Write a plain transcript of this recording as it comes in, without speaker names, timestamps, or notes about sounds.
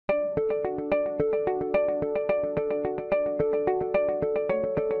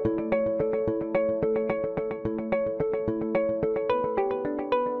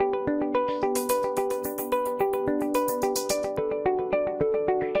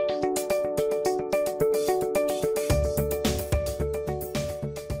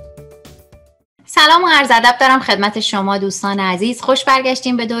سلام و عرض ادب دارم خدمت شما دوستان عزیز. خوش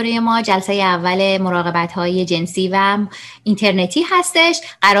برگشتیم به دوره ما. جلسه اول مراقبت‌های جنسی و اینترنتی هستش.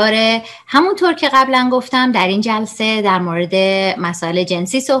 قراره همونطور که قبلا گفتم در این جلسه در مورد مسائل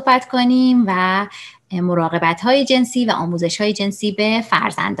جنسی صحبت کنیم و مراقبت‌های جنسی و آموزش‌های جنسی به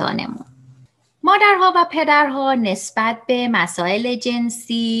فرزندانمون. مادرها و پدرها نسبت به مسائل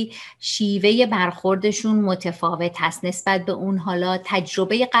جنسی شیوه برخوردشون متفاوت هست نسبت به اون حالا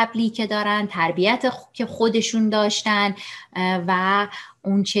تجربه قبلی که دارن، تربیت که خودشون داشتن و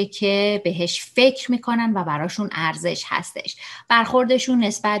اونچه که بهش فکر میکنن و براشون ارزش هستش. برخوردشون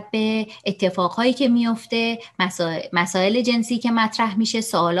نسبت به اتفاقهایی که میفته، مسائل جنسی که مطرح میشه،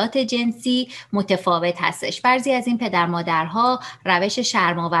 سوالات جنسی متفاوت هستش. بعضی از این پدر مادرها روش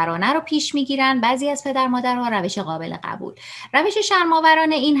شرم‌آورانه رو پیش میگیرن، بعضی از پدر مادرها روش قابل قبول. روش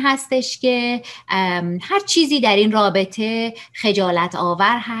شرم‌آورانه این هستش که هر چیزی در این رابطه خجالت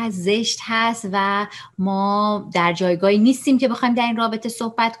آور هست، زشت هست و ما در جایگاهی نیستیم که بخوایم در این رابطه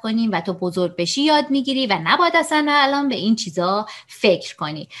صحبت کنیم و تو بزرگ بشی یاد میگیری و نباید اصلا الان به این چیزا فکر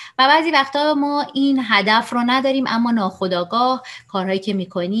کنی. و بعضی وقتا ما این هدف رو نداریم اما ناخودآگاه کارهایی که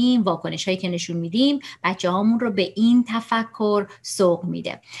میکنیم، واکنشهایی که نشون میدیم بچه‌هامون رو به این تفکر سوق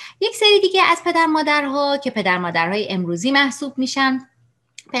میده. یک سری دیگه از پدر مادرها که پدر مادرهای امروزی محسوب میشن،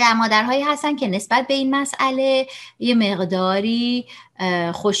 پدر مادرهایی هستن که نسبت به این مسئله یه مقداری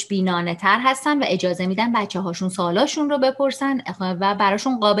خوشبینانه تر هستن و اجازه میدن بچه هاشون سوالاشون رو بپرسن و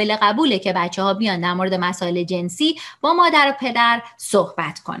براشون قابل قبوله که بچه ها بیان در مورد مسائل جنسی با مادر و پدر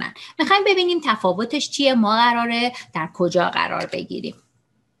صحبت کنن. میخوایم ببینیم تفاوتش چیه، ما قراره در کجا قرار بگیریم.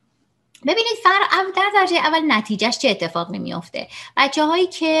 ببینید در درجه اول نتیجهش چه اتفاقی میفته. بچه هایی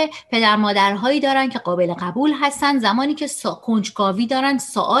که پدر مادرهایی دارن که قابل قبول هستن، زمانی که کنجکاوی دارن،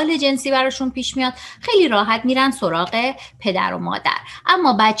 سوال جنسی براشون پیش میاد، خیلی راحت میرن سراغ پدر و مادر.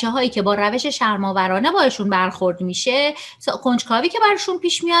 اما بچه هایی که با روش شرم‌آورانه باشون برخورد میشه، کنجکاوی که براشون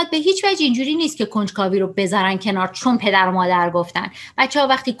پیش میاد به هیچ وجه اینجوری نیست که کنجکاوی رو بذارن کنار چون پدر و مادر گفتن. بچه ها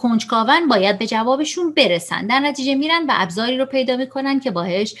وقتی کنجکاون باید به جوابشون برسن، در نتیجه میرن و ابزاری رو پیدا میکنن که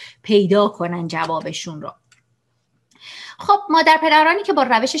باهاش پیدا کنن جوابشون رو. خب مادر پدرانی که با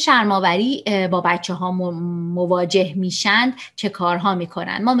روش شرم‌آوری با بچه ها مواجه میشن چه کارها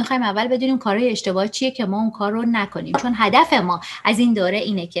میکنن؟ ما میخوایم اول بدونیم کارهای اشتباه چیه که ما اون کار رو نکنیم، چون هدف ما از این دوره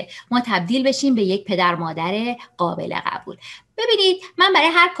اینه که ما تبدیل بشیم به یک پدر مادر قابل قبول. ببینید من برای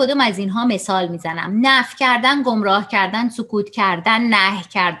هر کدوم از اینها مثال میزنم: نفی کردن، گمراه کردن، سکوت کردن، نهی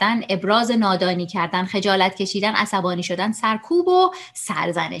کردن، ابراز نادانی کردن، خجالت کشیدن، عصبانی شدن، سرکوب و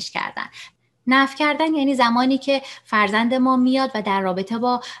سرزنش کردن. نفی کردن یعنی زمانی که فرزند ما میاد و در رابطه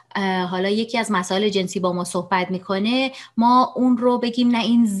با حالا یکی از مسائل جنسی با ما صحبت میکنه، ما اون رو بگیم نه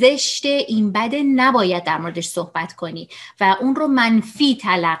این زشته، این بده، نباید در موردش صحبت کنی و اون رو منفی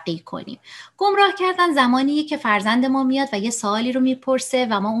تلقی کنیم. گمراه کردن زمانیه که فرزند ما میاد و یه سوالی رو میپرسه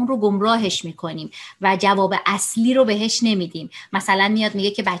و ما اون رو گمراهش میکنیم و جواب اصلی رو بهش نمیدیم. مثلا میاد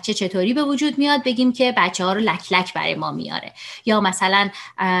میگه که بچه چطوری به وجود میاد، بگیم که بچه ها رو لک لک برای ما میاره، یا مثلا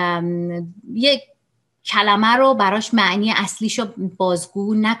یک کلمه رو براش معنی اصلیشو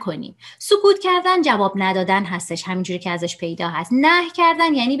بازگو نکنیم. سکوت کردن جواب ندادن هستش، همینجوری که ازش پیدا هست. نهی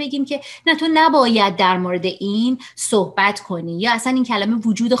کردن یعنی بگیم که نه تو نباید در مورد این صحبت کنی، یا اصلا این کلمه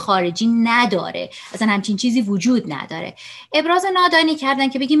وجود خارجی نداره، اصلا همچین چیزی وجود نداره. ابراز نادانی کردن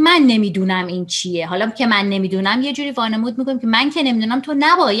که بگیم من نمیدونم این چیه، حالا که من نمیدونم یه جوری وانمود میکنیم که من که نمیدونم تو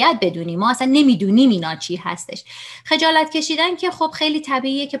نباید بدونی، ما اصلا نمیدونیم اینا چی هستش. خجالت کشیدن که خب خیلی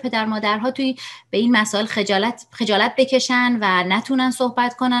طبیعیه که پدر مادرها توی به این مسائل خجالت بکشن و نتونن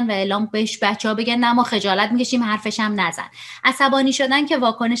صحبت کنن و اعلام بهش بچه‌ها بگن نه ما خجالت میکشیم، حرفش هم نزن. عصبانی شدن که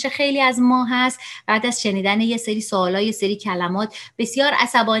واکنش خیلی از ما هست، بعد از شنیدن یه سری سوالا، یه سری کلمات بسیار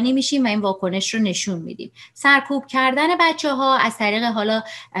عصبانی میشیم و این واکنش رو نشون میدیم. سرکوب کردن بچه‌ها از طریق حالا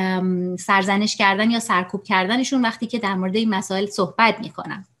سرزنش کردن یا سرکوب کردنشون وقتی که در مورد این مسائل صحبت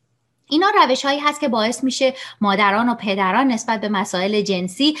میکنن. اینا روش هایی هست که باعث میشه مادران و پدران نسبت به مسائل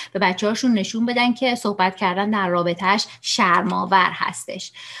جنسی به بچه هاشون نشون بدن که صحبت کردن در رابطهش شرم‌آور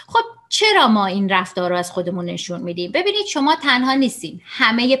هستش. خب چرا ما این رفتار رو از خودمون نشون میدیم؟ ببینید شما تنها نیستین،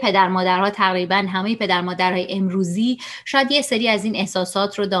 همه پدر مادرها، تقریبا همه پدر مادرهای امروزی شاید یه سری از این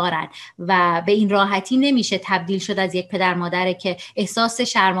احساسات رو دارن و به این راحتی نمیشه تبدیل شد از یک پدر مادر که احساس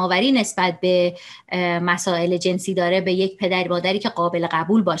شرم‌آوری نسبت به مسائل جنسی داره به یک پدر مادری که قابل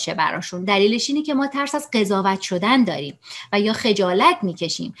قبول باشه براشون. دلیلش اینه که ما ترس از قضاوت شدن داریم و یا خجالت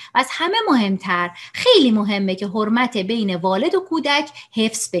میکشیم و از همه مهمتر خیلی مهمه که حرمت بین والد و کودک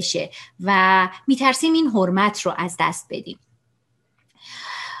حفظ بشه و میترسیم این حرمت رو از دست بدیم.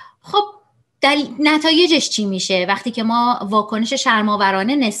 خب نتایجش چی میشه وقتی که ما واکنش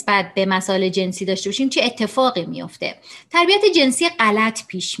شرم‌آورانه نسبت به مسائل جنسی داشته باشیم؟ چه اتفاقی میفته؟ تربیت جنسی غلط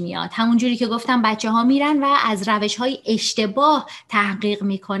پیش میاد. همونجوری که گفتم بچه‌ها میرن و از روش‌های اشتباه تحقیق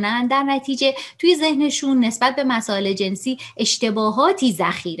میکنن، در نتیجه توی ذهنشون نسبت به مسائل جنسی اشتباهاتی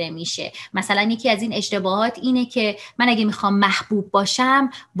ذخیره میشه. مثلا یکی از این اشتباهات اینه که من اگه میخوام محبوب باشم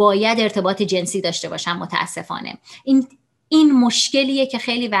باید ارتباط جنسی داشته باشم. متاسفانه این مشکلیه که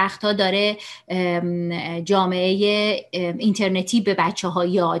خیلی وقتا داره جامعه اینترنتی به بچه‌ها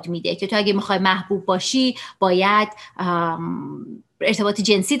یاد میده که تو اگه میخوای محبوب باشی باید ارتباط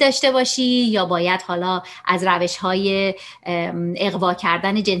جنسی داشته باشی یا باید حالا از روش‌های اغوا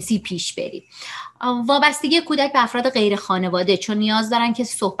کردن جنسی پیش بری. وابستگی کودک به افراد غیر خانواده، چون نیاز دارن که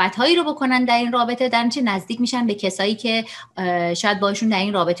صحبت‌هایی رو بکنن در این رابطه، در نتیجه نزدیک میشن به کسایی که شاید باشون در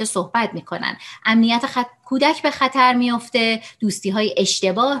این رابطه صحبت میکنن. امنیت کودک به خطر میفته، دوستی‌های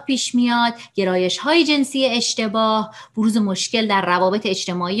اشتباه پیش میاد، گرایش‌های جنسی اشتباه، بروز مشکل در روابط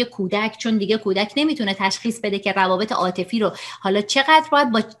اجتماعی کودک، چون دیگه کودک نمیتونه تشخیص بده که روابط عاطفی رو حالا چقدر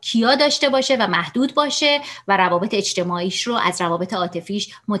باید با کیا داشته باشه و محدود باشه و روابط اجتماعیش رو از روابط عاطفیش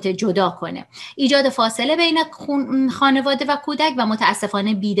جدا کنه. ایجاد فاصله بین خانواده و کودک و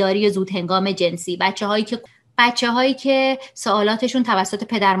متاسفانه بیداری زود هنگام جنسی. بچه‌هایی که سوالاتشون توسط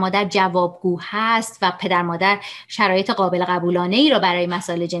پدر مادر جوابگو هست و پدر مادر شرایط قابل قبولانه‌ای رو برای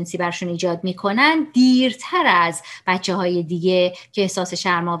مسائل جنسی برشون ایجاد میکنن، دیرتر از بچه‌های دیگه که احساس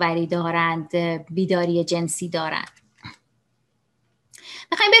شرم‌آوری دارند بیداری جنسی دارند.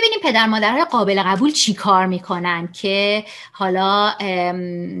 میخوایم ببینیم پدر مادرهای قابل قبول چی کار میکنن که حالا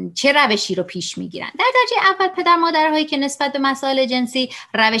چه روشی رو پیش میگیرن. در درجه اول پدر مادرهایی که نسبت به مسائل جنسی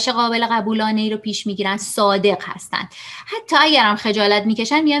روش قابل قبولانه‌ای رو پیش میگیرن صادق هستن. حتی اگرم خجالت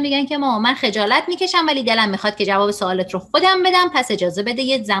میکشن میگن که من خجالت میکشم ولی دلم میخواد که جواب سوالت رو خودم بدم، پس اجازه بده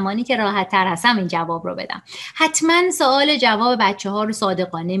یه زمانی که راحت تر هستم این جواب رو بدم. حتما سوال جواب بچه‌ها رو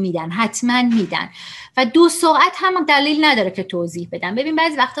صادقانه میدن، حتما میدن و 2 ساعت هم دلیل نداره که توضیح بدم. ببین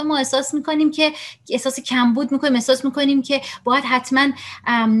بعضی وقتا ما احساس میکنیم که احساس کمبود میکنیم، احساس میکنیم که باید حتما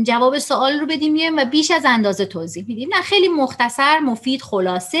جواب سوال رو بدیم و بیش از اندازه توضیح میدیم. نه، خیلی مختصر، مفید،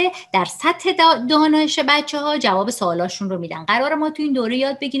 خلاصه در سطح دانش بچه‌ها جواب سوالاشون رو میدن. قراره ما تو این دوره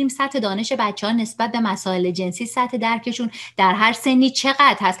یاد بگیریم سطح دانش بچه‌ها نسبت به مسائل جنسی، سطح درکشون در هر سنی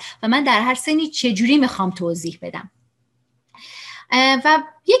چقدر هست و من در هر سنی چجوری میخوام توضیح بدم. و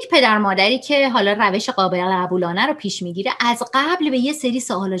یک پدر مادری که حالا روش قابل قبولانه رو پیش میگیره از قبل به یه سری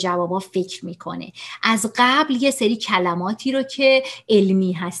سوال و جوابا فکر میکنه، از قبل یه سری کلماتی رو که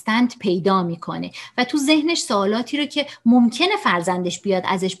علمی هستند پیدا میکنه و تو ذهنش سوالاتی رو که ممکنه فرزندش بیاد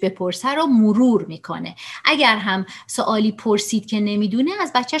ازش بپرسه رو مرور میکنه. اگر هم سوالی پرسید که نمیدونه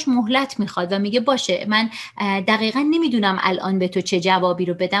از بچهش مهلت میخواد و میگه باشه من دقیقاً نمیدونم الان به تو چه جوابی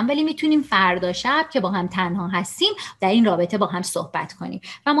رو بدم ولی میتونیم فردا شب که با هم تنها هستیم در این رابطه با هم صحبت کنیم.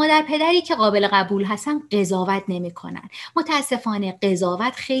 و مادر پدری که قابل قبول هستن قضاوت نمی‌کنن. متاسفانه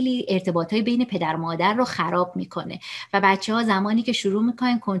قضاوت خیلی ارتباطای بین پدر و مادر رو خراب میکنه و بچه‌ها زمانی که شروع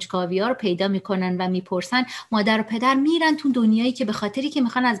میکنن کنجکاوی‌ها رو پیدا میکنن و میپرسن، مادر و پدر میرن تو دنیایی که به خاطری که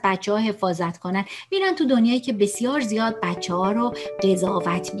میخوان از بچه‌ها حفاظت کنن، میرن تو دنیایی که بسیار زیاد بچه‌ها رو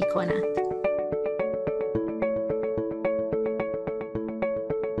قضاوت میکنن.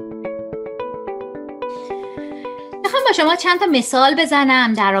 با شما چند تا مثال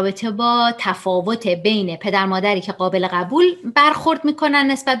بزنم در رابطه با تفاوت بین پدر مادری که قابل قبول برخورد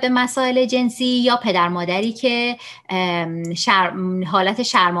میکنن نسبت به مسائل جنسی یا پدر مادری که حالت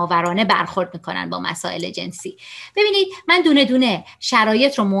شرم‌آورانه برخورد میکنن با مسائل جنسی. ببینید من دونه دونه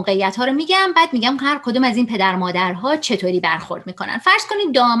شرایط رو، موقعیت ها رو میگم، بعد میگم هر کدوم از این پدر مادرها چطوری برخورد میکنن. فرض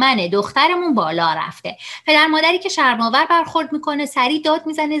کنید دامن دخترمون بالا رفته. پدر مادری که شرم‌آور برخورد میکنه سریع داد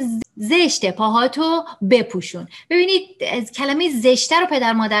میزنه زشته، پاهاتو بپوشون. ببینید کلمه زشته رو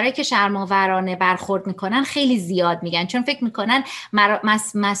پدر مادرایی که شرم‌آورانه برخورد میکنن خیلی زیاد میگن، چون فکر میکنن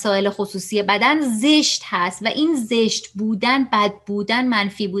مسائل خصوصی بدن زشت هست و این زشت بودن، بد بودن،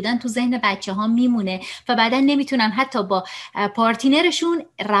 منفی بودن تو ذهن بچه ها میمونه و بعدا نمیتونن حتی با پارتینرشون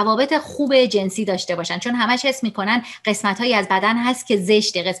روابط خوب جنسی داشته باشن، چون همش حس میکنن قسمت‌هایی از بدن هست که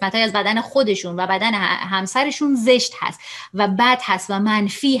زشته، قسمت‌هایی از بدن خودشون و بدن همسرشون زشت هست و بد هست و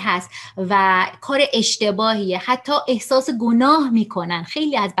منفی هست و کار اشتباهیه. حتی احساس گناه میکنن.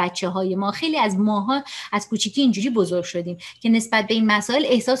 خیلی از بچه‌های ما، خیلی از ماها از کوچیکی اینجوری بزرگ شدیم که نسبت به این مسائل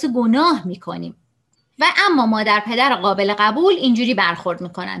احساس گناه میکنیم و اما مادر پدر قابل قبول اینجوری برخورد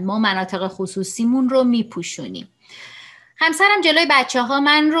میکنن، ما مناطق خصوصیمون رو میپوشونیم. همسرم جلوی بچه‌ها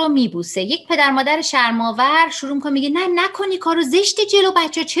من رو میبوسه. یک پدر مادر شرم‌آور شروع می‌کنه میگه نه نکنی کارو، زشته جلو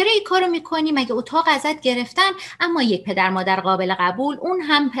بچه‌ها، چرا این کارو می‌کنی، مگه اتاق ازت گرفتن؟ اما یک پدر مادر قابل قبول اون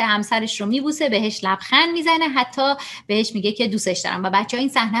هم همسرش رو میبوسه، بهش لبخند میزنه، حتی بهش میگه که دوستش دارم و بچه‌ها این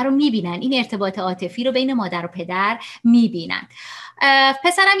صحنه رو میبینن، این ارتباط عاطفی رو بین مادر و پدر میبینن.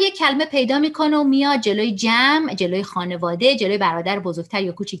 پسرم یک کلمه پیدا میکنه و میاد جلوی جمع، جلوی خانواده، جلوی برادر بزرگتر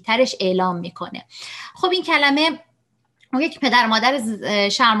یا کوچیکترش اعلام میکنه. خب این کلمه یک پدر مادر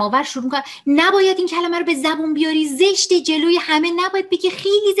شرم‌آور شروع می‌کنه نباید این کلمه رو به زبون بیاری، زشته، جلوی همه نباید بگی،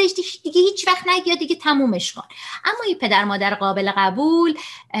 خیلی زشته، دیگه هیچ وقت نگی، دیگه تمومش کن. اما این پدر مادر قابل قبول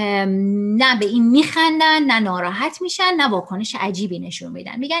نه به این میخندن، نه ناراحت میشن، نه واکنش عجیبی نشون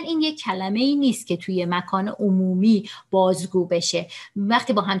میدن. میگن این یک کلمه ای نیست که توی مکان عمومی بازگو بشه.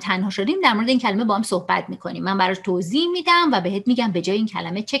 وقتی با هم تنها شدیم در مورد این کلمه با هم صحبت میکنیم، من براش توضیح میدم و بهت میگم به جای این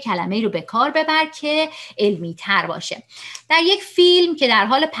کلمه چه کلمه‌ای رو به کار ببر که علمی تر باشه. در یک فیلم که در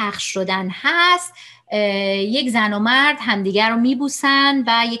حال پخش شدن هست، یک زن و مرد همدیگر رو میبوسن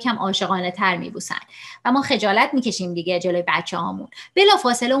و یکم عاشقانه تر میبوسن و ما خجالت میکشیم دیگه جلوی بچه هامون. بلا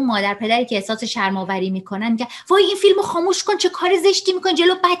فاصله اون مادر پدری که احساس شرم‌آوری میکنن میگن وای این فیلمو خاموش کن، چه کار زشتی میکن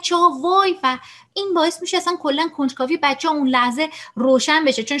جلو بچه ها، وای. و این باعث میشه اصلا کلا کنجکاوی بچه ها اون لحظه روشن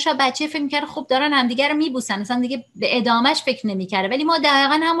بشه، چون شاید بچه فکر میکرده خب دارن همدیگه رو میبوسن، اصلا دیگه به ادامهش فکر نمیکرده، ولی ما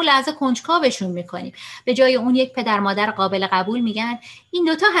دقیقاً همون لحظه کنجکاوشون میکنیم. به جای اون یک پدر مادر قابل قبول میگن این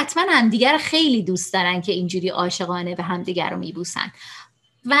دوتا حتما همدیگه رو خیلی دوست دارن که اینجوری عاشقانه به همدیگه رو میبوسن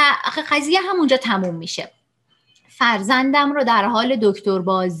و قضیه همونجا تموم میشه. فرزندم رو در حال دکتر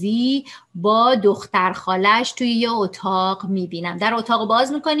بازی با دختر خالش توی یه اتاق میبینم. در اتاق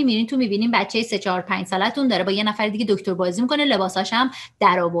باز میکنیم میرین تو، میبینیم بچه 3 4 5 سالتون داره با یه نفر دیگه دکتر بازی میکنه، لباساش هم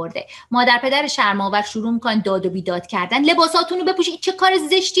در آورده. مادر پدر شرم‌آور شروع میکنن داد و بیداد کردن، لباساتون رو بپوشید، چه کار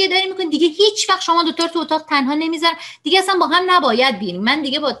زشتیه داری میکنین، دیگه هیچ وقت شما دوتا تو اتاق تنها نمیذارم، دیگه اصلا با هم نباید بینیم، من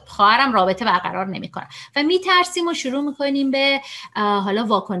دیگه با خواهرم رابطه برقرار نمیکنم و میترسیم و شروع میکنیم به حالا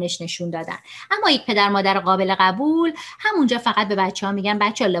واکنش نشون دادن. اما یک پدر مادر قابل قبول همونجا فقط به بچه‌ها میگن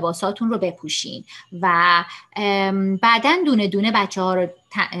بچه‌ها لباساتون رو بپوشین و بعدن دونه دونه بچه‌ها رو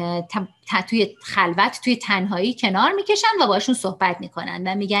توی خلوت، توی تنهایی کنار میکشن و باشون صحبت میکنن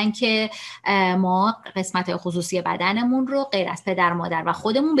و میگن که ما قسمت‌های خصوصی بدنمون رو غیر از پدر مادر و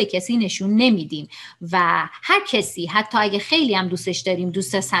خودمون به کسی نشون نمیدیم و هر کسی، حتی اگه خیلی هم دوستش داریم،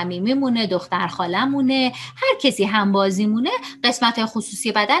 دوست صمیمیمونه، دختر خالمونه، هر کسی همبازیمونه، قسمت‌های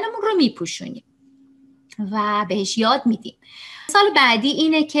خصوصی بدنمون رو میپوشونیم و بهش یاد میدیم. سال بعدی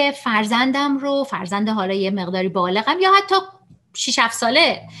اینه که فرزندم رو، فرزند حالا یه مقداری بالغم یا حتی 6-7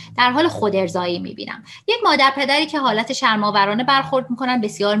 ساله، در حال خود ارضایی میبینم. یک مادر پدری که حالت شرم‌آورانه برخورد میکنن،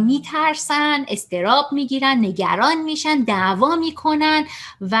 بسیار میترسن، اضطراب میگیرن، نگران میشن، دعوا میکنن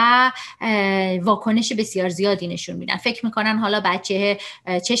و واکنش بسیار زیادی نشون میدن. فکر میکنن حالا بچه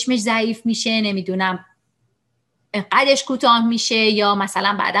چشمش ضعیف میشه، نمیدونم قدش کوتاه میشه یا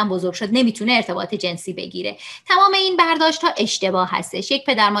مثلا بعداً بزرگ شد نمیتونه ارتباط جنسی بگیره. تمام این برداشت ها اشتباه هستش. یک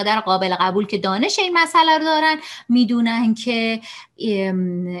پدر مادر قابل قبول که دانش این مسئله رو دارن میدونن که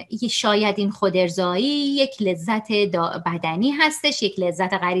شاید این خودارضایی یک لذت بدنی هستش، یک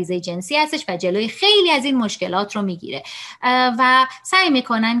لذت غریزه جنسی هستش و جلوی خیلی از این مشکلات رو میگیره و سعی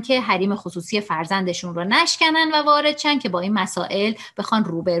میکنن که حریم خصوصی فرزندشون رو نشکنن و وارد شن که با این مسائل بخوان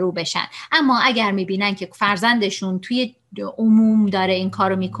روبرو بشن. اما اگر میبینن که فرزندشون توی عموم داره این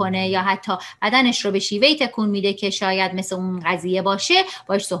کارو میکنه یا حتی بدنش رو به شیوهی تکون میده که شاید مثل اون قضیه باشه،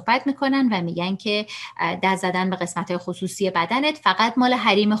 باش صحبت میکنن و میگن که دست زدن به قسمت‌های خصوصی بدنت فقط مال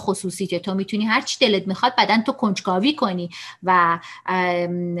حریم خصوصیته، تو میتونی هر چی دلت میخواد بدن تو کنجکاوی کنی و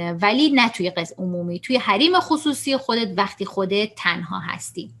ولی نه توی عمومی، توی حریم خصوصی خودت وقتی خودت تنها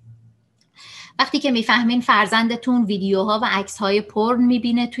هستی. وقتی که میفهمین فرزندتون ویدیوها و عکس‌های پورن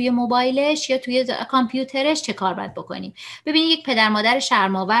میبینه توی موبایلش یا توی کامپیوترش، چه کار باید بکنیم؟ ببینید یک پدر مادر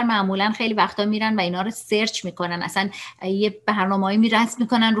شرم‌آور معمولا خیلی وقتا میرن و اینا رو سرچ میکنن، اصلا یه برنامه‌ای میرسم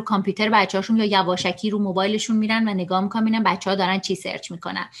میکنن رو کامپیوتر بچه‌هاشون یا یواشکی رو موبایلشون میرن و نگاه میکنن ببینن بچه‌ها دارن چی سرچ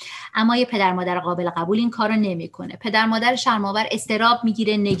میکنن. اما یه پدر مادر قابل قبول این کارو نمیکنه. پدر مادر شرم‌آور استراب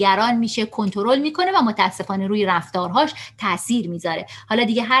میگیره، نگران میشه، کنترل میکنه و متاسفانه روی رفتارهاش تاثیر میذاره. حالا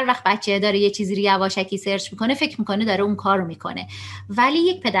دیگه هر وقت بچه داره یه چیزی رو یواشکی سرچ میکنه فکر میکنه داره اون کارو میکنه، ولی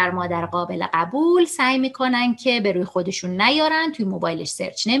یک پدر مادر قابل قبول سعی میکنن که به روی خودشون نیارن، توی موبایلش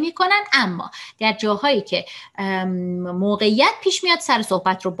سرچ نمیکنن، اما در جاهایی که موقعیت پیش میاد سر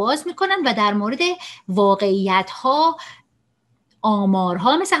صحبت رو باز میکنن و در مورد واقعیت ها،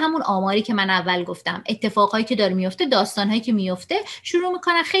 آمارها، مثل همون آماری که من اول گفتم، اتفاقایی که داره میفته، داستانهایی که میفته، شروع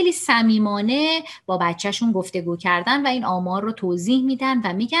میکنن خیلی صمیمانه با بچهشون گفتگو کردن و این آمار رو توضیح میدن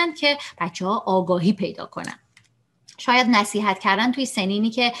و میگن که بچه‌ها آگاهی پیدا کنن. شاید نصیحت کردن توی سنینی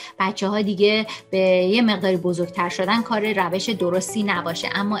که بچه‌ها دیگه به یه مقداری بزرگتر شدن کار روش درستی نباشه،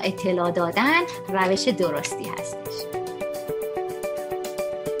 اما اطلاع دادن روش درستی هستش.